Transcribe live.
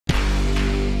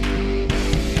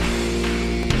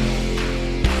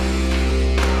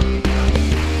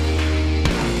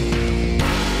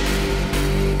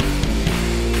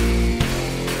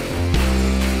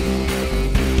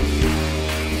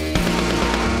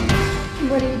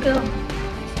ready to go.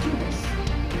 Let's do this.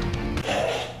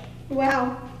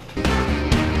 Wow.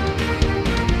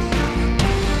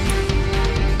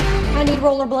 I need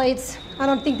rollerblades. I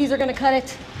don't think these are gonna cut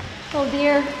it. Oh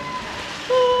dear.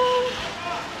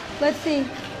 Let's see.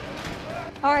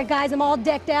 All right, guys, I'm all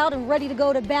decked out and ready to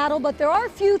go to battle, but there are a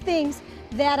few things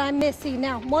that I'm missing.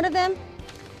 Now, one of them,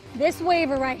 this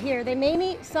waiver right here. They made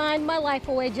me sign my life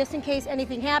away just in case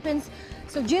anything happens.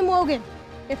 So Jim Wogan,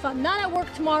 if I'm not at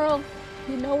work tomorrow,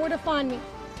 you know where to find me,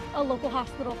 a local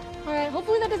hospital. All right,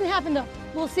 hopefully that doesn't happen though.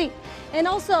 We'll see. And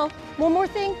also, one more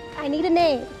thing, I need a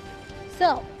name.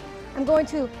 So, I'm going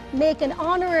to make an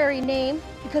honorary name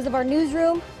because of our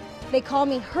newsroom. They call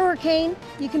me Hurricane.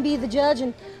 You can be the judge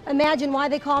and imagine why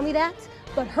they call me that.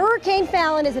 But Hurricane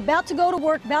Fallon is about to go to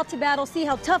work, about to battle, see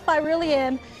how tough I really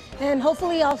am. And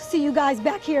hopefully I'll see you guys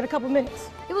back here in a couple minutes.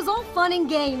 It was all fun and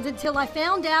games until I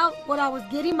found out what I was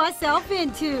getting myself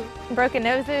into. Broken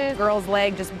noses, girl's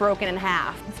leg just broken in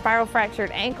half. Spiral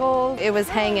fractured ankle, it was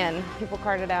hanging. People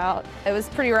carted out. It was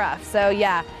pretty rough, so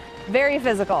yeah, very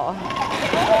physical.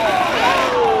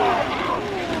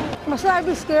 Should I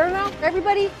be scared now?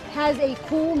 Everybody has a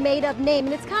cool made-up name,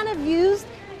 and it's kind of used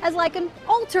as like an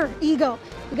alter ego.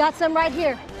 We got some right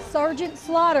here. Sergeant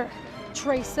Slaughter,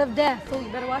 Trace of Death. Oh,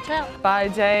 you better watch out. By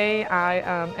Jay, I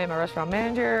am a restaurant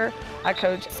manager. I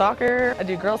coach soccer. I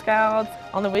do Girl Scouts.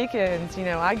 On the weekends, you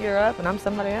know, I gear up and I'm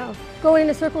somebody else. Going in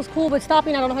a circle's cool, but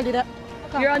stopping, I don't know how to do that.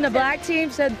 You're on the black team,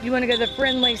 so you want to go to the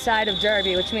friendly side of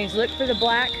Derby, which means look for the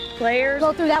black players.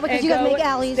 Go through that because you gotta make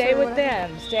alleys. Stay with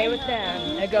them. Stay with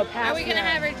them. And go past. Are we gonna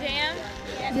have our jam?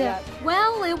 Yeah.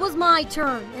 Well, it was my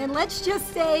turn, and let's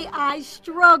just say I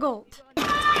struggled.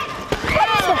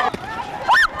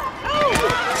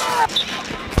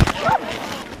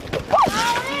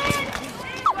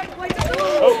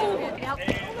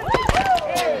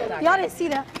 Y'all didn't see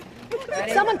that.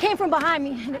 Someone came from behind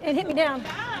me and hit me down.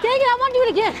 Dang it, I want to do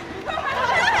it again.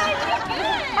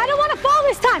 I don't want to fall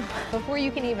this time. Before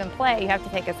you can even play, you have to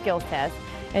take a skills test.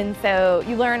 And so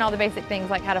you learn all the basic things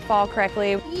like how to fall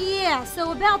correctly. Yeah,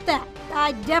 so about that.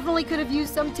 I definitely could have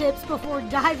used some tips before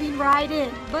diving right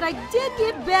in, but I did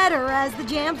get better as the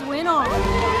jams went on.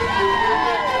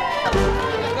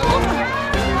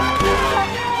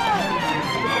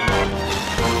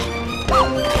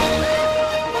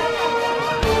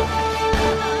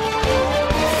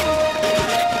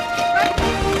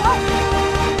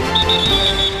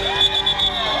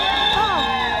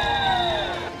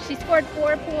 She scored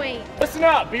 4 points. Listen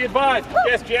up, be advised.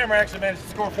 Guest Jammer actually managed to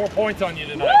score 4 points on you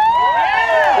tonight.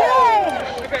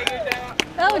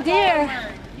 Oh dear.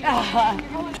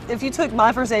 If you took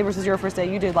my first day versus your first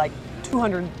day, you did like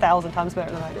 200,000 times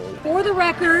better than I did. For the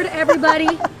record, everybody,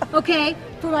 okay,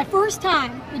 for my first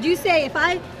time, would you say if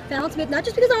Fallon Smith, not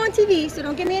just because I'm on TV, so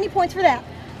don't give me any points for that,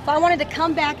 if I wanted to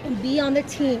come back and be on the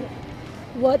team,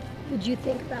 what would you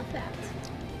think about that?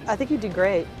 I think you did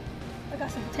great. I got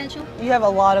some potential. You have a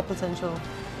lot of potential.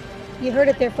 You heard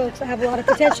it there, folks. I have a lot of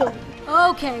potential.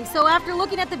 Okay, so after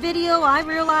looking at the video, I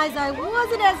realized I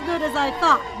wasn't as good as I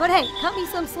thought. But hey, cut me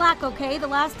some slack, okay? The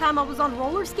last time I was on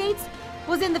roller skates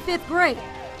was in the 5th grade.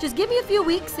 Just give me a few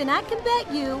weeks and I can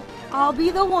bet you I'll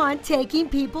be the one taking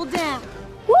people down.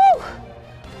 Woo!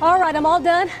 All right, I'm all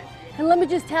done. And let me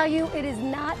just tell you, it is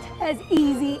not as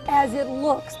easy as it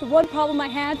looks. The one problem I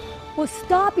had was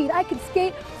stopping. I could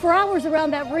skate for hours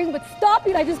around that ring, but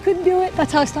stopping, I just couldn't do it.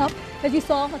 That's how I stopped. As you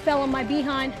saw, I fell on my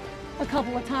behind a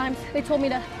couple of times. They told me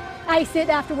to ice it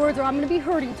afterwards or I'm gonna be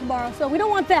hurting tomorrow, so we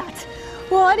don't want that.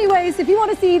 Well, anyways, if you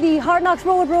want to see the Hard Knocks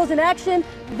Roller Girls in action,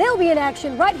 they'll be in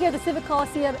action right here at the Civic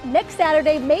Coliseum next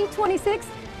Saturday, May 26th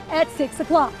at 6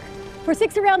 o'clock. For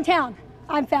 6 Around Town,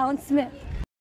 I'm Fallon Smith.